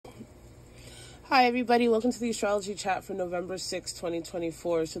Hi everybody, welcome to the astrology chat for November 6,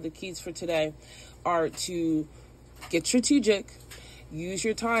 2024. So the keys for today are to get strategic, use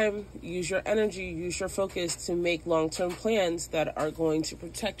your time, use your energy, use your focus to make long-term plans that are going to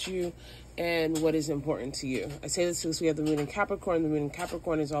protect you and what is important to you. I say this because we have the moon in Capricorn. The moon in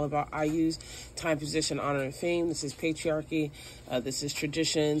Capricorn is all about I use time, position, honor, and fame. This is patriarchy. This is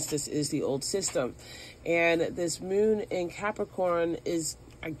traditions. This is the old system. And this moon in Capricorn is,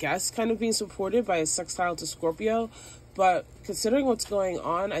 I guess, kind of being supported by a sextile to Scorpio. But considering what's going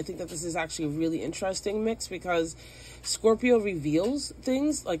on, I think that this is actually a really interesting mix because Scorpio reveals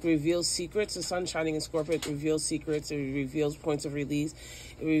things, like reveals secrets. The sun shining in Scorpio, it reveals secrets, it reveals points of release,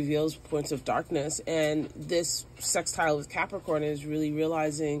 it reveals points of darkness. And this sextile with Capricorn is really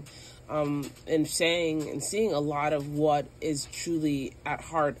realizing and saying and seeing a lot of what is truly at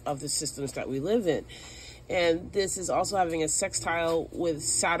heart of the systems that we live in. And this is also having a sextile with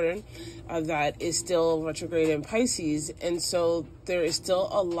Saturn that is still retrograde in Pisces. And so there is still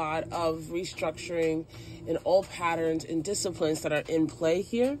a lot of restructuring in old patterns and disciplines that are in play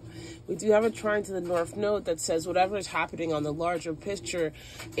here. We do have a trine to the North Node that says whatever is happening on the larger picture,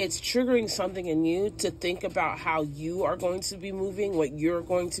 it's triggering something in you to think about how you are going to be moving, what you're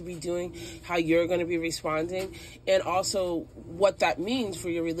going to be doing, how you're going to be responding, and also what that means for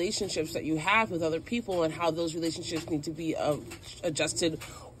your relationships that you have with other people and how those relationships need to be adjusted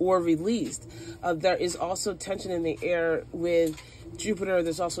or released. There is also tension in the air with Jupiter.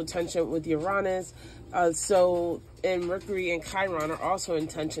 There's also tension with Uranus. And Mercury and Chiron are also in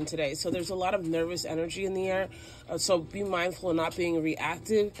tension today. So there's a lot of nervous energy in the air. So be mindful of not being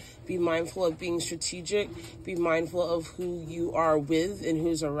reactive. Be mindful of being strategic. Be mindful of who you are with and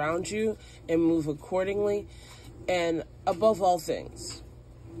who's around you and move accordingly. And above all things,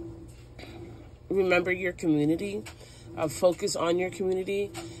 remember your community. Focus on your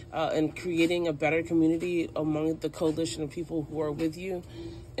community and creating a better community among the coalition of people who are with you.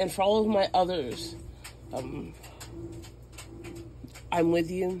 And for all of my others, I'm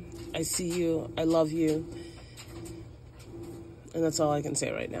with you. I see you. I love you. And that's all I can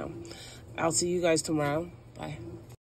say right now. I'll see you guys tomorrow. Bye.